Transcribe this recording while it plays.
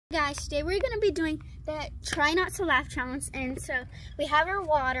Guys, today we're going to be doing the try not to laugh challenge. And so we have our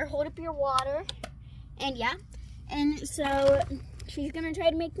water. Hold up your water. And yeah. And so she's going to try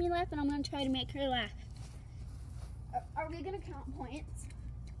to make me laugh and I'm going to try to make her laugh. Are we going to count points?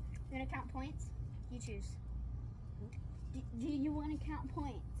 You're going to count points? You choose. Do you want to count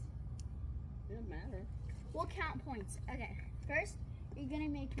points? It doesn't matter. We'll count points. Okay. First, you're going to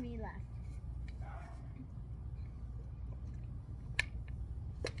make me laugh.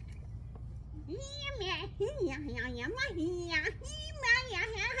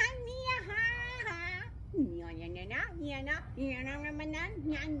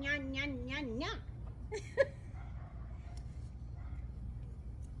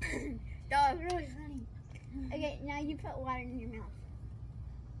 That was really funny. Okay, now you put water in your mouth.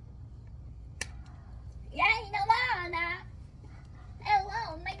 Yeah, you know that.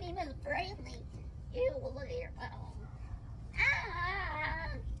 Hello, my name is Brayley. You look at your phone.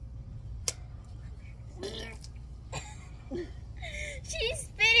 She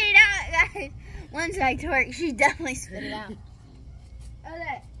spit it out, guys. Once I twerk, she definitely spit it out.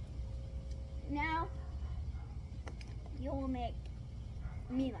 Okay. Now, you will make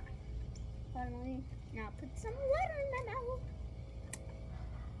me laugh. Finally, now put some water in my mouth.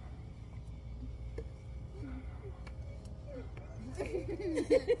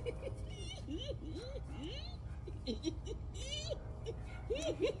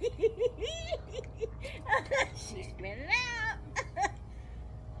 She spit it out.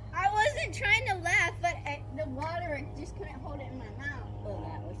 I wasn't trying to laugh, but the water just couldn't hold it in my mouth. Well,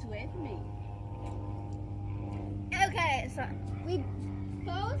 that was with me. Okay, so we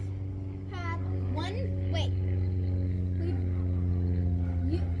both have one. Wait,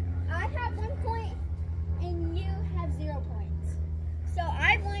 I have 1 point and you have 0 points. So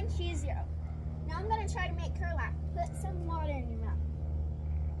I won, she is 0. Now I'm gonna try to make her laugh. Put some water in your mouth.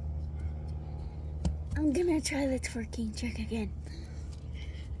 I'm gonna try the twerking trick again.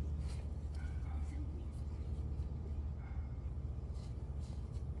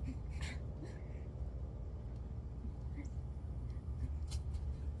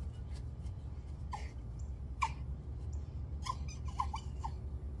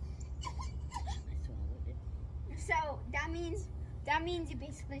 So that means you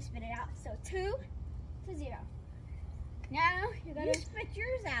basically spit it out. So 2 to 0. Now you're gonna spit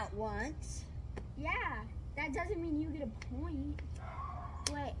yours out once. Yeah, that doesn't mean you get a point.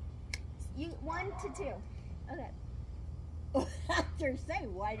 Wait, 1 to 2. Okay. After say,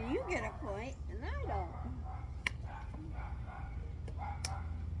 why do you get a point and I don't?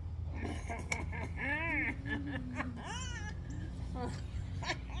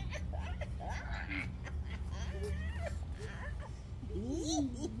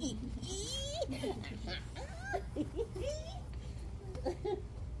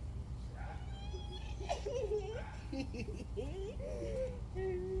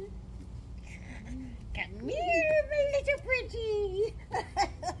 Come here, my little pretty.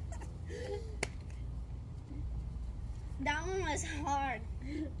 That one was hard.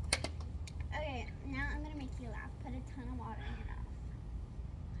 Okay, now I'm gonna make you laugh. Put a ton of water in your mouth.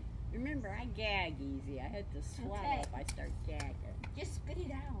 Remember, I gag easy. I had to swallow Okay. if I start gagging. Just spit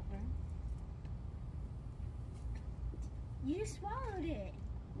it out, bro. You just swallowed it.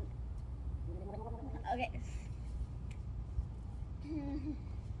 Okay.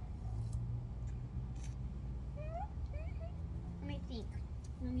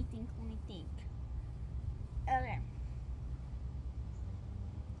 Let me think. Okay.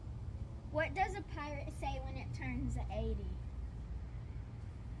 What does a pirate say when it turns 80?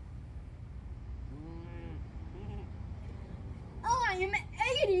 Oh, I am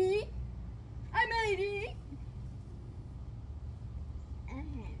 80. I'm 80.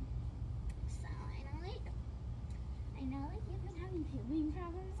 So I know that you've been having pooping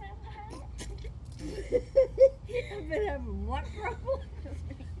problems so far. I've been having what problem?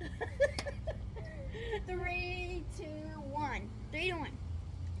 3, 2, 1. 3 to 1.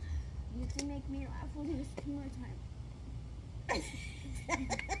 You can make me laugh. We'll do this 2 more times.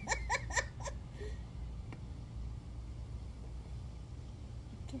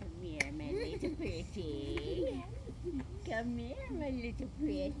 Come here, my little pretty. Come here, my little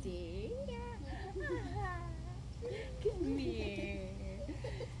pretty. Come here.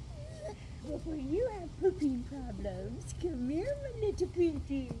 Before you have pooping problems, come here, my little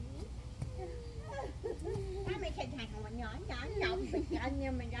pretty.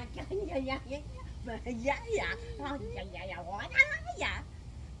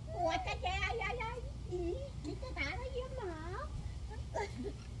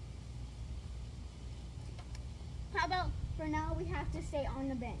 How about for now we have to stay on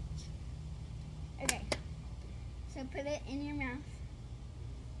the bench. Okay, so put it in your mouth.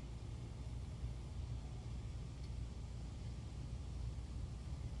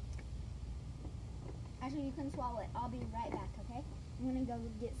 Actually, you can swallow it. I'll be right back, okay? I'm gonna go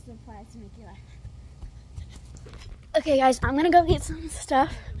get supplies to make you laugh. Okay, guys, I'm gonna go get some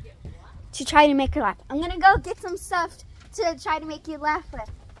stuff to try to make her laugh. I'm gonna go get some stuff to try to make you laugh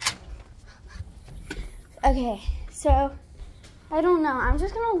with. Okay, so I don't know. I'm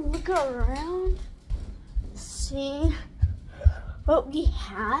just gonna look around, see what we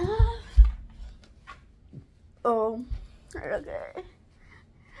have. Oh, okay.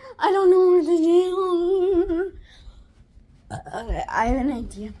 I don't know what to do. Okay, I have an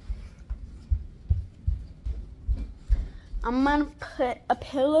idea. I'm gonna put a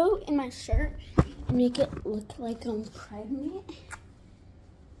pillow in my shirt and make it look like I'm pregnant.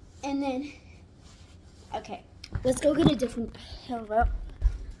 And then, okay, let's go get a different pillow.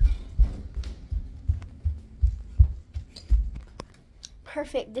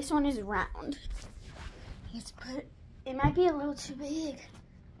 Perfect, this one is round. Let's put, it might be a little too big.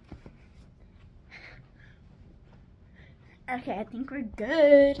 Okay, I think we're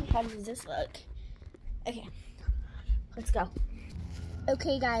good. How does this look? Okay, let's go.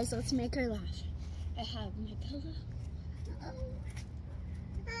 Okay, guys, let's make her laugh. I have my pillow. Oh,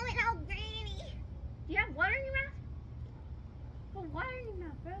 no, Granny. Do you have water in your mouth? Put water in your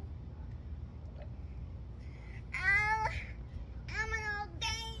mouth, bro. Oh, I'm an old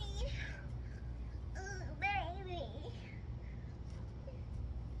Granny. Oh, baby.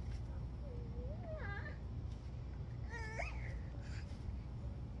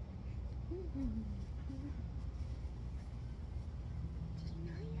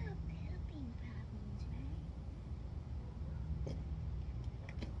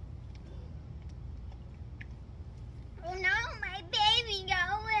 Oh no, my baby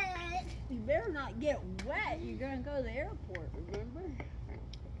got wet. You better not get wet. You're gonna go to the airport, remember?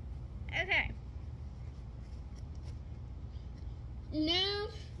 Okay. Now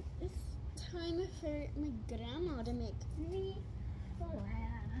it's time for my grandma to make me laugh.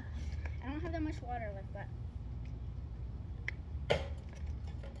 I don't have that much water left, but.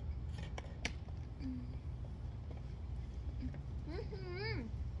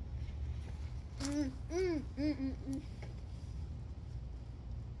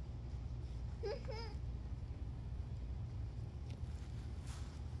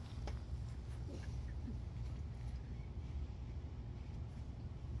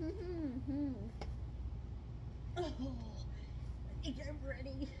 Oh, I think I'm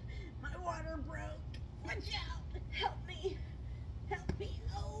ready. My water broke. Watch out. Help me. Help me.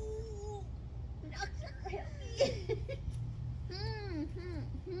 Oh, doctor, help me.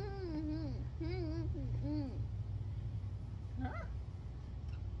 Huh?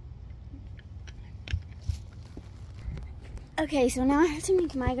 Okay, so now I have to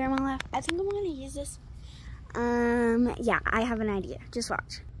make my grandma laugh. I think I'm gonna use this. Yeah, I have an idea. Just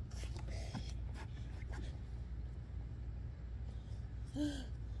watch.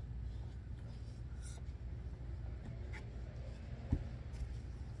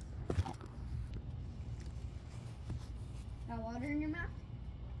 Got water in your mouth?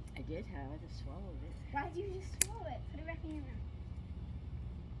 I did have. I just swallowed it. Why'd you just swallow it? Put it back in your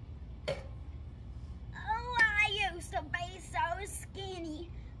mouth. Oh, I used to be so skinny.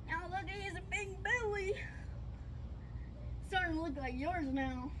 Now look at his big belly. Starting to look like yours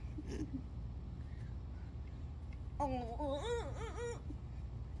now. Oh,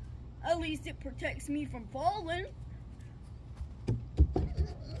 At least it protects me from falling.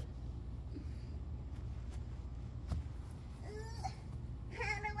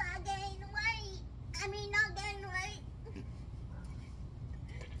 how do I gain weight? I mean, not gain weight.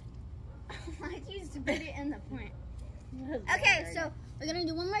 Why'd you just put it in the front? That's Okay, weird. so we're gonna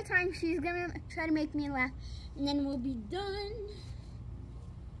do one more time. She's gonna try to make me laugh, and then we'll be done.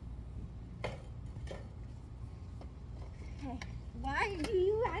 Okay, why do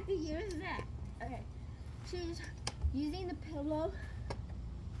you have to use that? Okay, she's using the pillow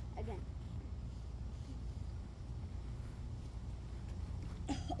again.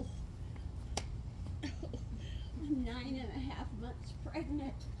 I'm 9.5 months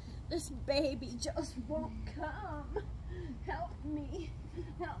pregnant. This baby just won't come. Help me.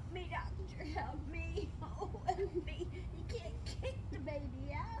 Help me, doctor. Help me. Oh, help me. You can't kick the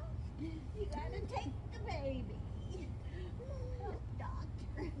baby out. You gotta take the baby. Help,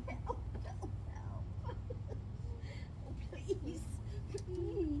 doctor. Help, help, help. Oh, please.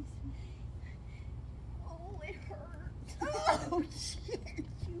 Please. Oh, it hurts. Oh, shit.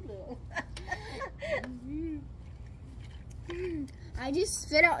 You little.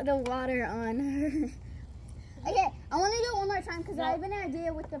 spit out the water on her. Okay, I want to do it one more time because I have an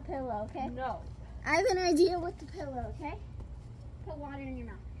idea with the pillow, okay? No. I have an idea with the pillow, okay? Put water in your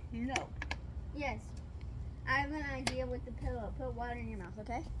mouth. No. Yes. I have an idea with the pillow. Put water in your mouth,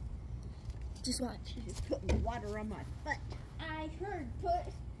 okay? Just watch. She's putting water on my butt. I heard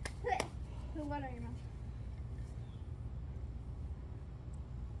put water in your mouth.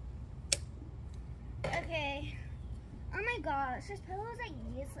 Okay. Oh my gosh, this pillow is like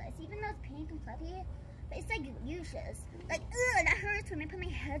useless. Even though it's pink and fluffy, but it's like useless. Like, ugh, that hurts when I put my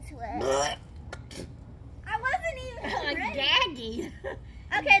head to it. I wasn't even ready. Daddy.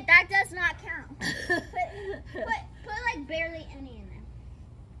 Okay, that does not count. Put like barely any in there.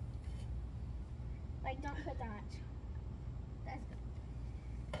 Like, don't put that much. That's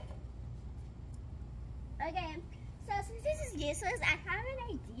good. Okay, so since this is useless, I have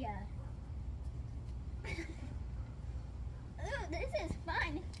an idea. Ooh, this is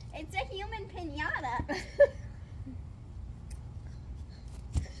fun. It's a human piñata.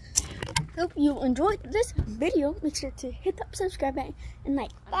 Hope you enjoyed this video. Make sure to hit that subscribe button and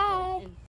like. Bye.